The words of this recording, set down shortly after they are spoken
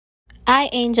Hi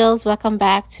angels, welcome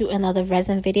back to another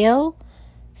resin video.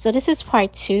 So this is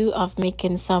part 2 of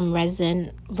making some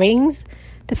resin rings.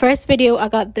 The first video I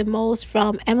got the most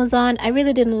from Amazon. I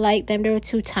really didn't like them. They were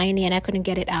too tiny and I couldn't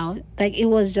get it out. Like, it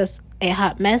was just a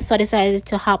hot mess. So I decided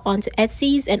to hop onto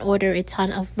Etsy's and order a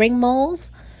ton of ring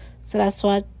molds. So that's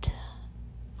what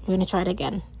we're going to try it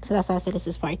again. So that's why I said this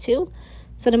is part 2.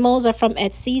 So the molds are from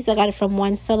Etsy's. I got it from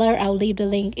one seller. I'll leave the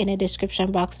link in the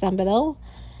description box down below.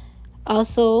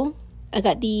 Also, I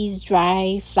got these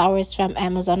dry flowers from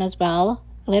Amazon as well.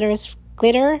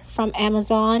 Glitter from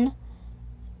Amazon.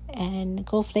 And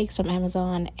gold flakes from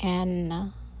Amazon. And I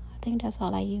think that's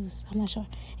all I use. I'm not sure.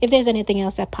 If there's anything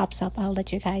else that pops up, I'll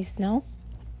let you guys know.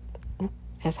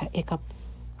 That's a hiccup.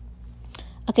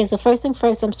 Okay, so first thing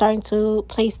first, I'm starting to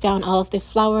place down all of the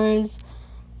flowers.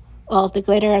 All of the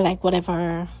glitter, like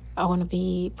whatever I want to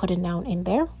be putting down in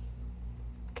there.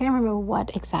 Can't remember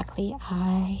what exactly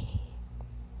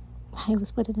I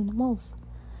was putting in the molds,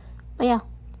 but yeah,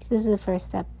 so this is the first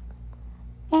step.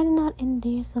 And not in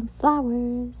there some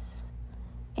flowers,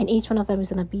 and each one of them is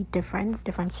gonna be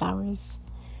different flowers,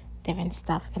 different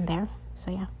stuff in there.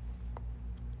 So yeah,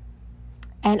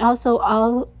 and also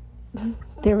all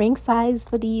the ring size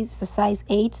for these is a size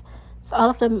 8. So all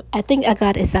of them, I think I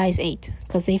got a size 8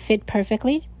 because they fit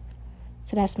perfectly.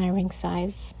 So that's my ring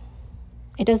size.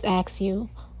 It does ask you,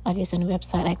 obviously, on the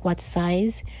website, like what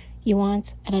size you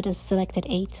want, and I just selected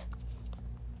 8,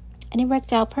 and it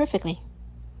worked out perfectly.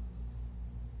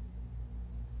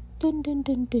 Dun, dun,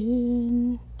 dun,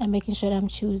 dun. I'm making sure that I'm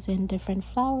choosing different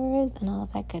flowers and all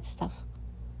of that good stuff.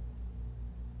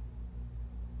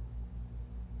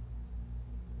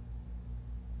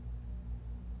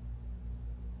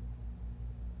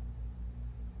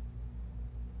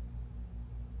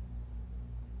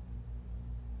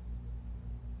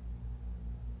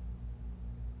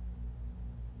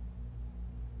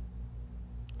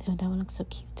 Oh, that one looks so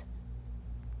cute.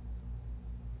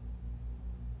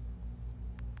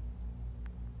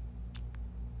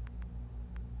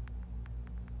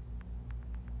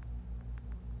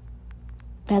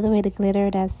 By the way, the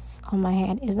glitter that's on my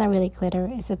hand is not really glitter.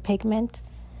 It's a pigment,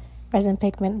 resin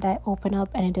pigment that opened up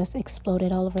and it just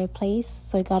exploded all over the place.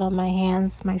 So it got on my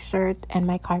hands, my shirt, and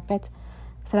my carpet.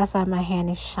 So that's why my hand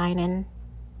is shining.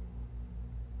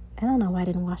 I don't know why I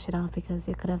didn't wash it off, because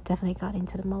it could have definitely got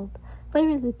into the mold. But it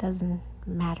really doesn't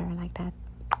matter like that.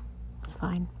 It's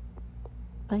fine.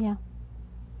 But yeah.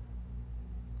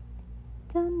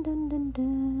 Dun dun dun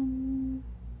dun.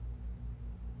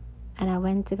 And I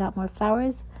went to got more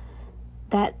flowers.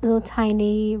 That little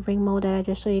tiny ring mold that I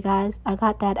just showed you guys, I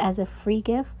got that as a free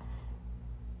gift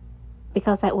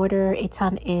because I ordered a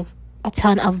ton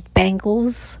of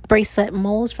bangles, bracelet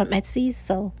molds from Etsy.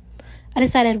 So I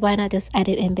decided, why not just add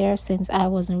it in there, since I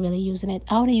wasn't really using it.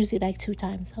 I only used it like 2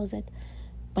 times. That was it.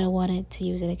 But I wanted to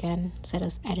use it again, so I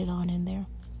just add it on in there.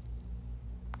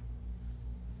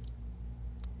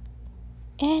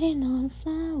 Adding on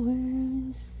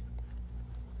flowers.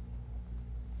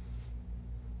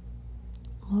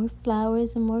 More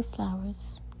flowers and more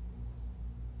flowers.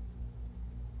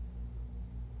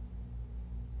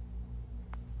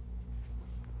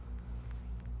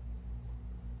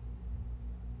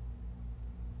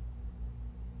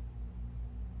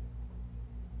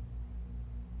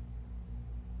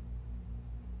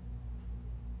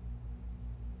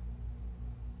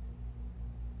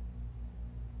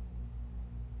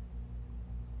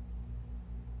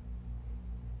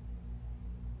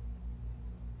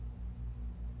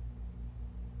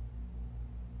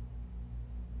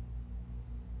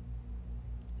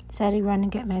 Decided to run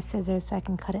and get my scissors so I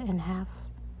can cut it in half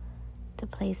to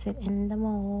place it in the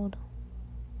mold.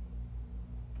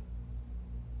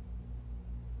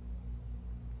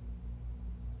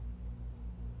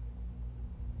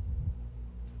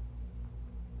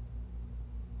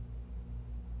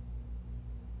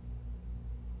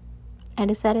 I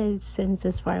decided, since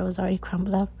this part was already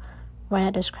crumbled up, why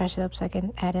not just crush it up so I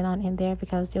can add it on in there,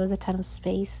 because there was a ton of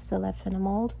space still left in the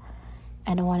mold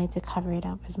and I wanted to cover it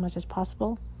up as much as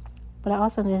possible. But I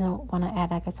also didn't want to add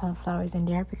like a ton of flowers in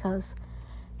there, because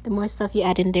the more stuff you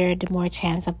add in there, the more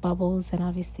chance of bubbles, and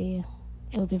obviously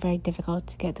it would be very difficult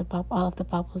to get all of the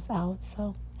bubbles out.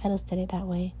 So I just did it that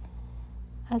way.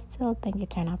 I still think it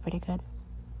turned out pretty good.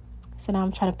 So now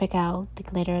I'm trying to pick out the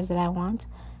glitters that I want.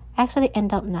 I actually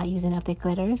end up not using up the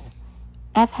glitters.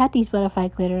 I've had these butterfly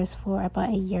glitters for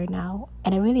about a year now,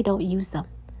 and I really don't use them.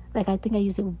 Like, I think I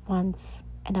used it once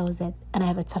and that was it, and I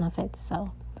have a ton of it.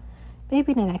 So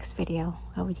maybe in the next video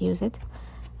I would use it.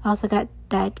 I also got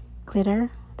that glitter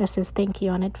that says thank you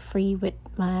on it, free with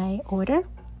my order.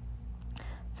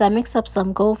 So I mixed up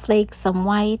some gold flakes, some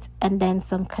white, and then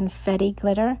some confetti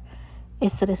glitter.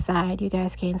 It's to the side. You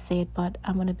guys can't see it, but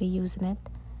I'm going to be using it.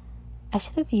 I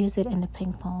should have used it in the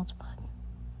pink mold,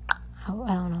 but I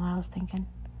don't know what I was thinking.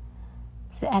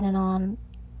 So adding on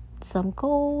some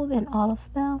gold in all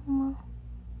of them.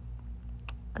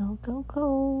 Gold, gold,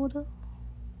 gold.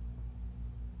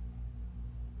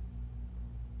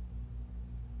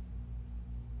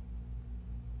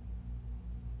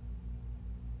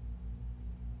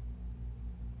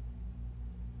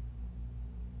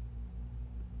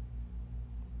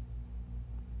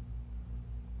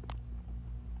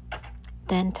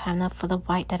 Then time up for the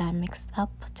white that I mixed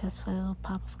up, just for a little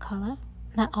pop of color.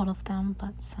 Not all of them,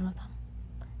 but some of them.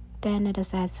 Then I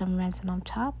just add some resin on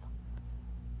top.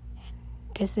 And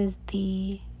this is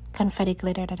the confetti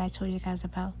glitter that I told you guys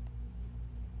about.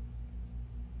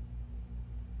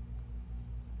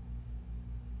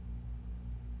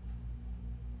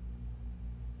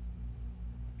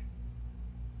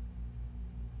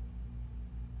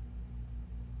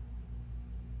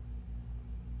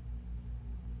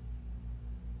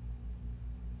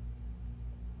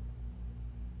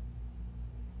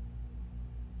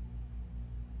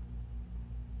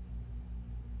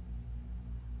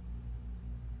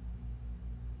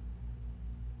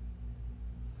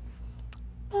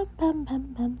 Bum,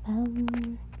 bum, bum, bum,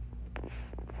 bum.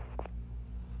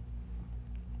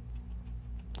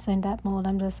 So in that mold,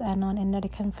 I'm just adding on another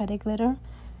confetti glitter.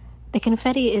 The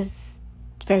confetti is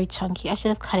very chunky. I should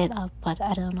have cut it up, but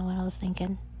I don't know what I was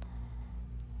thinking.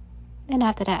 Then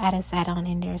after that, I just add on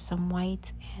in there some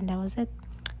white, and that was it.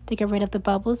 To get rid of the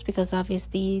bubbles, because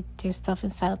obviously there's stuff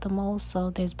inside of the mold, so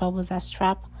there's bubbles that's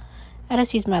trapped. I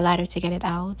just use my lighter to get it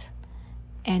out.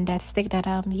 And that stick that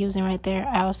I'm using right there,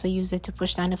 I also use it to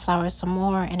push down the flowers some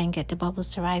more and then get the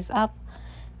bubbles to rise up.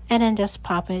 And then just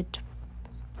pop it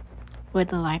with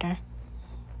the lighter.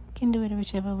 You can do it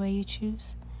whichever way you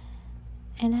choose.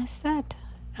 And that's that.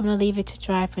 I'm going to leave it to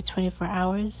dry for 24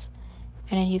 hours.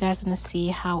 And then you guys are going to see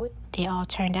how they all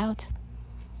turned out.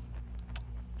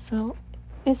 So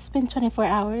it's been 24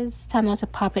 hours. Time now to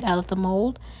pop it out of the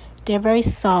mold. They're very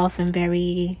soft and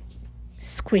very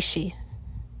squishy.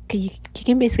 You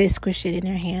can basically squish it in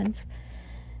your hands.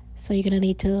 So you're gonna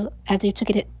need to, after you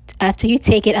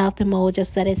take it out of the mold,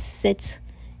 just let it sit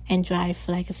and dry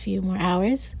for like a few more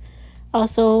hours.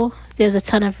 Also, there's a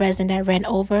ton of resin that ran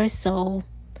over, so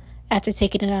after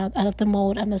taking it out of the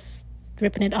mold, I'm just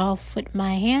ripping it off with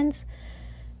my hands.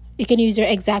 You can use your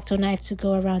X-Acto knife to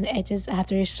go around the edges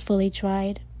after it's fully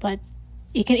dried, but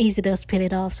you can easily just peel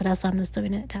it off, so that's why I'm just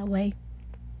doing it that way.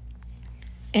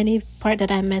 Any part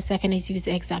that I miss, I can just use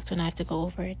the X-Acto knife to go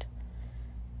over it.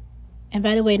 And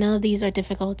by the way, none of these are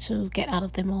difficult to get out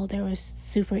of the mold. They were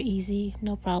super easy,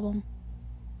 no problem.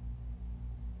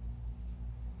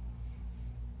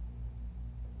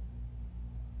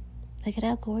 Look at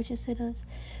how gorgeous it is.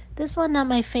 This one, not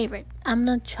my favorite. I'm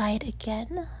gonna try it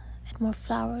again. Add more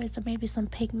flowers or maybe some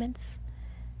pigments.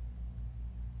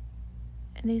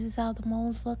 And this is how the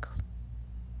molds look.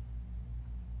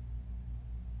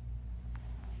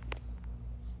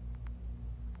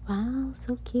 Wow,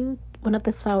 so cute. One of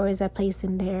the flowers I placed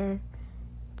in there,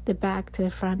 the back to the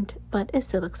front, but it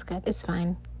still looks good. It's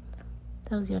fine.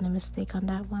 That was the only mistake on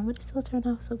that one, but it still turned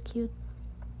out so cute.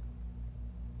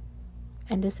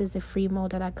 And this is the free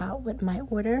mold that I got with my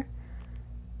order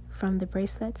from the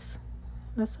bracelets.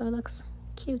 That's how it looks.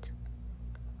 Cute.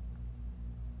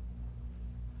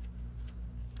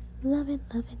 Love it,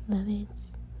 love it, love it.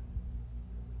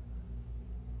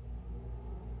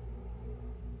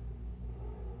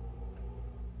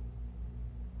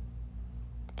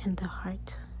 And the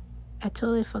heart. I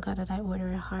totally forgot that I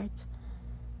ordered a heart.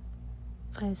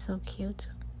 But it's so cute.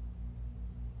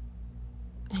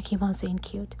 I keep on saying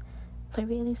cute. But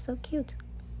really so cute.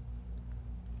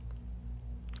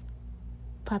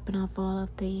 Popping off all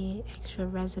of the extra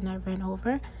resin I ran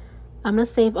over. I'm going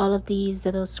to save all of these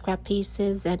little scrap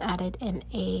pieces and add it in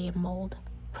a mold.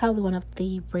 Probably one of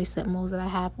the bracelet molds that I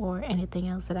have or anything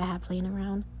else that I have laying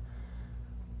around.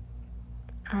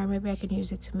 Or maybe I can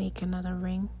use it to make another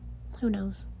ring. Who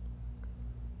knows?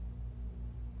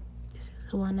 This is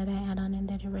the one that I add on in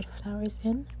there, the red flowers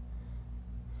in.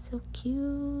 So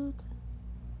cute.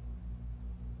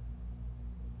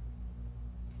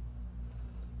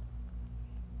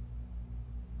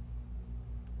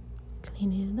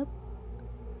 Clean it up.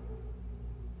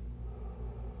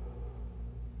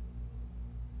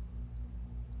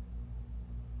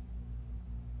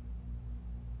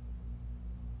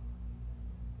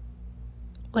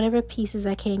 Whatever pieces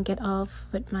I can't get off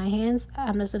with my hands,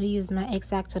 I'm just going to use my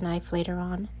X-Acto knife later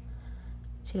on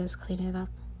to just clean it up.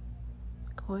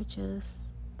 Gorgeous.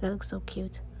 That looks so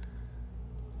cute.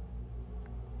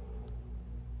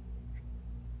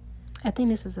 I think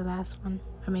this is the last one,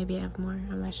 or maybe I have more,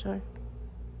 I'm not sure.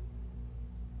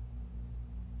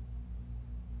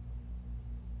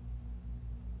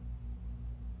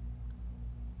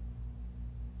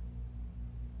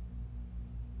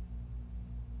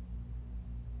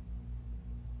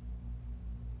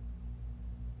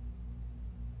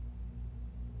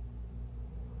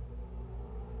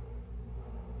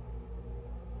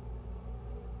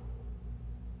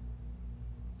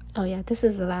 Oh yeah, this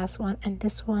is the last one, and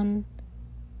this one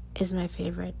is my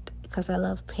favorite because I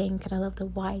love pink and I love the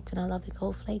white and I love the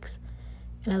gold flakes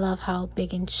and I love how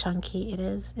big and chunky it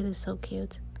is. It is so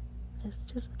cute.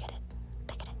 Just look at it.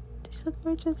 Look at it. It's so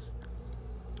gorgeous.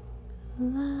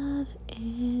 Love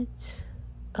it.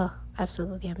 Oh,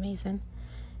 absolutely amazing.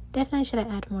 Definitely should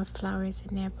have added more flowers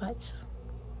in there, but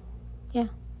yeah.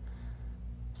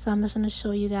 So I'm just going to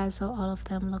show you guys how all of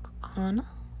them look on.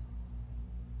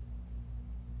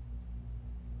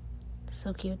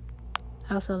 So cute.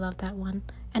 I also love that one,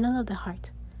 and I love the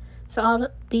heart. So all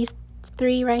of these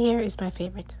three right here is my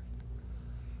favorite.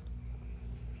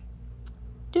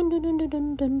 Dun, dun, dun, dun,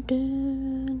 dun, dun,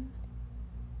 dun.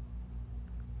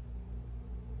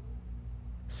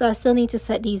 So I still need to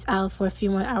set these out for a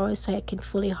few more hours so I can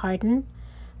fully harden,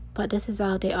 but this is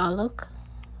how they all look.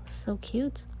 So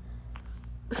cute.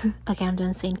 Okay, I'm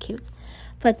done saying cute.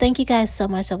 But thank you guys so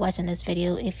much for watching this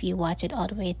video. If you watch it all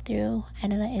the way through, I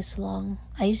know that it's long.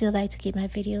 I usually like to keep my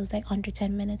videos like under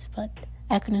 10 minutes, but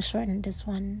I couldn't shorten this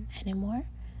one anymore.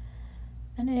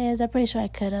 And it is, I'm pretty sure I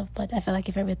could have, but I felt like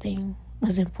if everything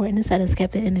was important, so I just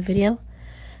kept it in the video.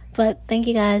 But thank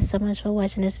you guys so much for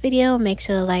watching this video. Make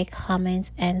sure to like,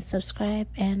 comment, and subscribe.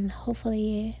 And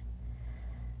hopefully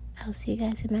I'll see you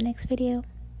guys in my next video.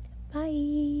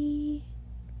 Bye.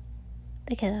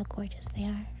 Look at how gorgeous they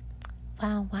are.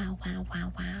 Wow, wow, wow,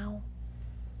 wow, wow.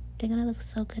 They're gonna look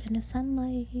so good in the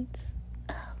sunlight.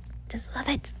 Oh, just love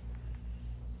it.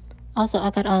 Also, I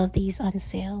got all of these on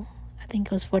sale. I think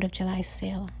it was 4th of July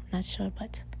sale. Not sure,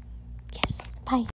 but yes. Bye.